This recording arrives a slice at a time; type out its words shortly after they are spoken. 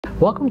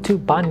Welcome to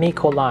Banh Mi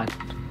Kolan,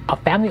 a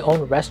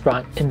family-owned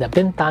restaurant in the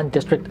Binh Tan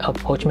district of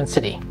Ho Chi Minh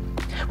City.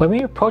 When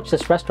we approached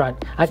this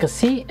restaurant, I could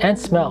see and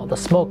smell the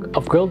smoke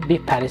of grilled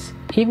beef patties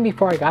even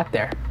before I got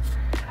there.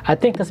 I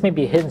think this may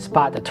be a hidden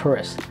spot to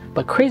tourists,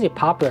 but crazy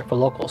popular for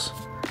locals.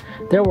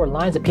 There were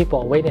lines of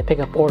people waiting to pick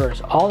up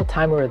orders all the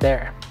time we were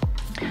there.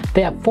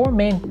 They have 4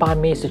 main banh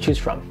mi's to choose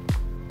from.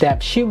 They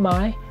have siu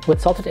mai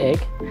with salted egg,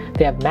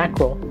 they have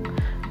mackerel,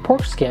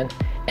 pork skin,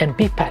 and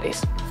beef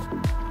patties.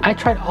 I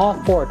tried all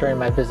 4 during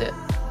my visit,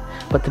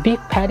 but the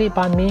beef patty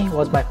banh mi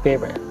was my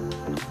favorite.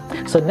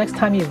 So next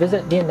time you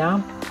visit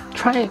Vietnam,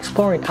 try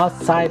exploring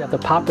outside of the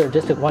popular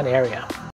District 1 area.